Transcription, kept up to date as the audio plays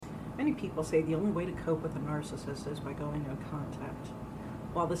Many people say the only way to cope with a narcissist is by going no contact.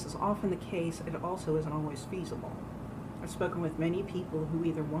 While this is often the case, it also isn't always feasible. I've spoken with many people who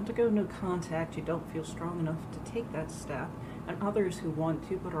either want to go no contact, who don't feel strong enough to take that step, and others who want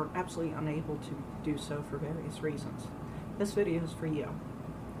to but are absolutely unable to do so for various reasons. This video is for you.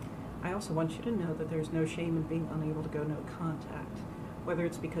 I also want you to know that there's no shame in being unable to go no contact. Whether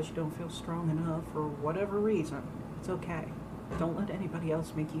it's because you don't feel strong enough or whatever reason, it's okay. Don't let anybody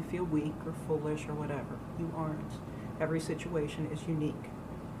else make you feel weak or foolish or whatever. You aren't. Every situation is unique.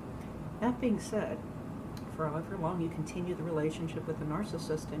 That being said, for however long you continue the relationship with a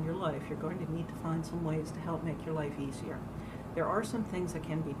narcissist in your life, you're going to need to find some ways to help make your life easier. There are some things that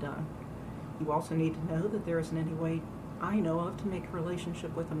can be done. You also need to know that there isn't any way I know of to make a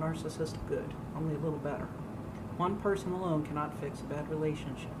relationship with a narcissist good, only a little better. One person alone cannot fix a bad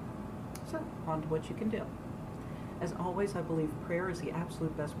relationship. So, on to what you can do. As always, I believe prayer is the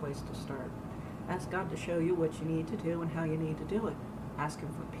absolute best place to start. Ask God to show you what you need to do and how you need to do it. Ask Him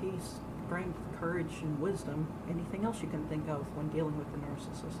for peace, strength, courage, and wisdom, anything else you can think of when dealing with the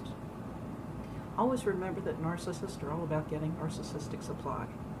narcissist. Always remember that narcissists are all about getting narcissistic supply.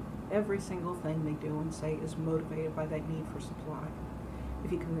 Every single thing they do and say is motivated by that need for supply.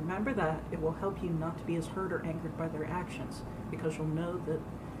 If you can remember that, it will help you not to be as hurt or angered by their actions, because you'll know that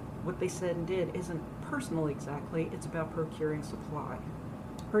what they said and did isn't personal exactly, it's about procuring supply.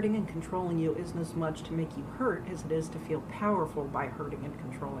 Hurting and controlling you isn't as much to make you hurt as it is to feel powerful by hurting and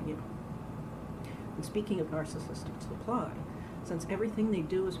controlling you. And speaking of narcissistic supply, since everything they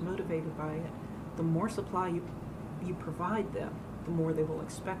do is motivated by it, the more supply you provide them, the more they will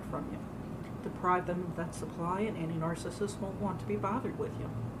expect from you. Deprive them of that supply and any narcissist won't want to be bothered with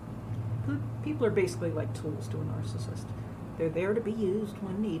you. People are basically like tools to a narcissist. They're there to be used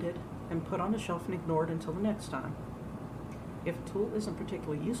when needed and put on a shelf and ignored until the next time. If a tool isn't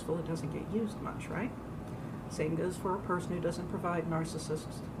particularly useful, it doesn't get used much, right? Same goes for a person who doesn't provide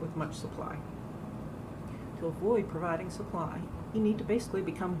narcissists with much supply. To avoid providing supply, you need to basically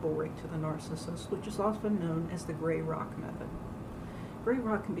become boring to the narcissist, which is often known as the gray rock method. Gray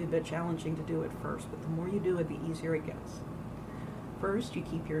rock can be a bit challenging to do at first, but the more you do it, the easier it gets. First, you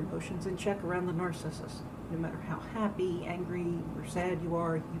keep your emotions in check around the narcissist. No matter how happy, angry, or sad you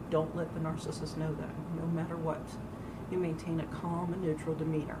are, you don't let the narcissist know that, no matter what. You maintain a calm and neutral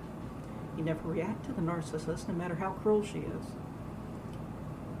demeanor. You never react to the narcissist, no matter how cruel she is.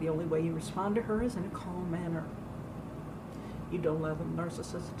 The only way you respond to her is in a calm manner. You don't allow the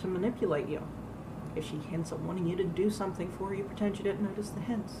narcissist to manipulate you. If she hints at wanting you to do something for her, you pretend you didn't notice the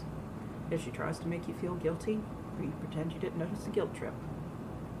hints. If she tries to make you feel guilty, you pretend you didn't notice the guilt trip.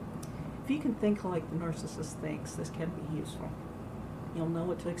 If you can think like the narcissist thinks, this can be useful. You'll know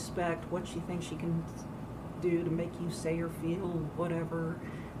what to expect, what she thinks she can do to make you say or feel whatever,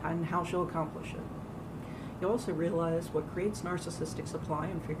 and how she'll accomplish it. You'll also realize what creates narcissistic supply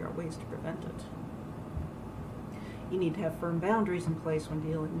and figure out ways to prevent it. You need to have firm boundaries in place when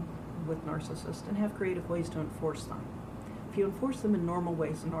dealing with narcissists and have creative ways to enforce them. If you enforce them in normal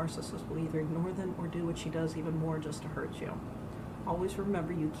ways, the narcissist will either ignore them or do what she does even more just to hurt you. Always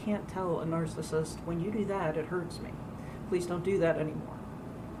remember, you can't tell a narcissist, when you do that, it hurts me. Please don't do that anymore.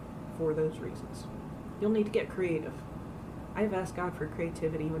 For those reasons. You'll need to get creative. I've asked God for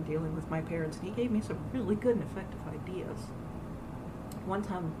creativity when dealing with my parents, and He gave me some really good and effective ideas. One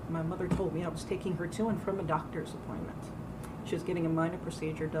time, my mother told me I was taking her to and from a doctor's appointment. She was getting a minor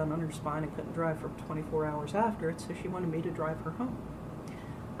procedure done on her spine and couldn't drive for 24 hours after it, so she wanted me to drive her home.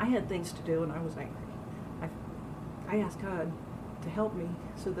 I had things to do and I was angry. I asked God to help me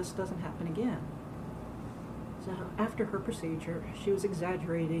so this doesn't happen again. So after her procedure, she was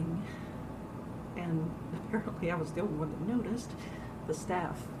exaggerating, and apparently I was the only one that noticed. The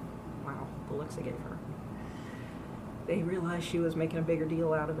staff, wow, the looks I gave her. They realized she was making a bigger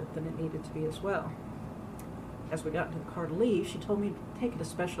deal out of it than it needed to be as well. As we got into the car to leave, she told me to take it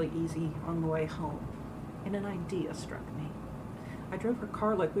especially easy on the way home, and an idea struck me. I drove her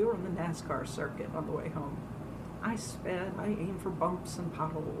car like we were on the NASCAR circuit on the way home. I sped, I aimed for bumps and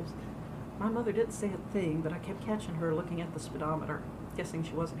potholes. My mother didn't say a thing, but I kept catching her looking at the speedometer, guessing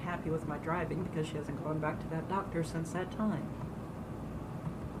she wasn't happy with my driving because she hasn't gone back to that doctor since that time.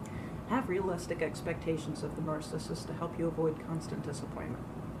 Have realistic expectations of the narcissist to help you avoid constant disappointment.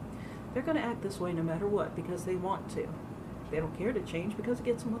 They're going to act this way no matter what because they want to. They don't care to change because it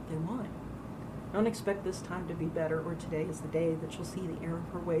gets them what they want. Don't expect this time to be better or today is the day that she'll see the error of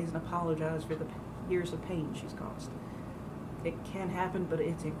her ways and apologize for the years of pain she's caused. It can happen, but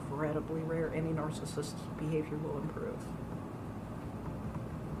it's incredibly rare any narcissist's behavior will improve.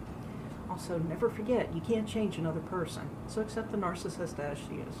 Also, never forget, you can't change another person, so accept the narcissist as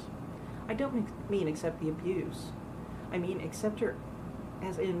she is. I don't mean accept the abuse. I mean accept her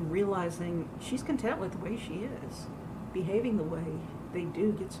as in realizing she's content with the way she is. Behaving the way they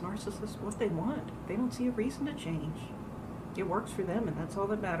do gets narcissists what they want. They don't see a reason to change. It works for them, and that's all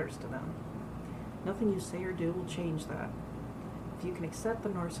that matters to them. Nothing you say or do will change that. If you can accept the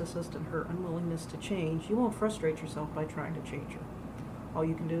narcissist and her unwillingness to change, you won't frustrate yourself by trying to change her. All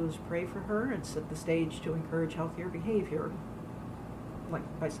you can do is pray for her and set the stage to encourage healthier behavior,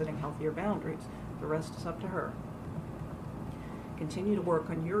 like by setting healthier boundaries. The rest is up to her. Continue to work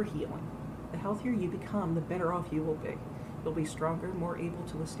on your healing. The healthier you become, the better off you will be. You'll be stronger, more able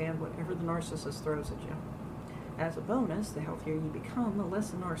to withstand whatever the narcissist throws at you. As a bonus, the healthier you become, the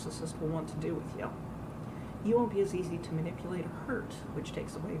less the narcissist will want to do with you. You won't be as easy to manipulate or hurt, which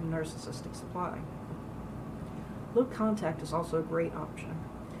takes away the narcissistic supply. Low contact is also a great option.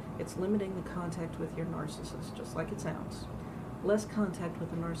 It's limiting the contact with your narcissist, just like it sounds. Less contact with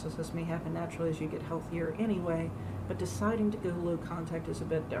the narcissist may happen naturally as you get healthier anyway, but deciding to go low contact is a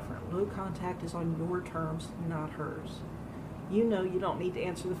bit different. Low contact is on your terms, not hers. You know you don't need to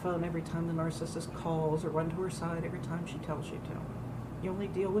answer the phone every time the narcissist calls or run to her side every time she tells you to. You only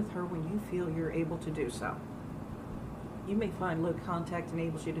deal with her when you feel you're able to do so. You may find low contact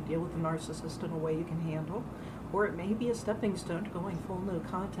enables you to deal with the narcissist in a way you can handle, or it may be a stepping stone to going full no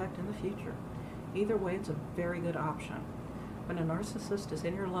contact in the future. Either way, it's a very good option. When a narcissist is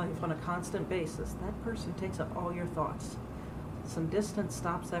in your life on a constant basis, that person takes up all your thoughts. Some distance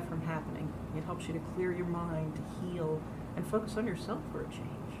stops that from happening. It helps you to clear your mind, to heal, and focus on yourself for a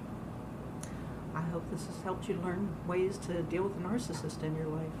change. I hope this has helped you learn ways to deal with a narcissist in your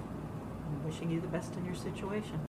life. I'm wishing you the best in your situation.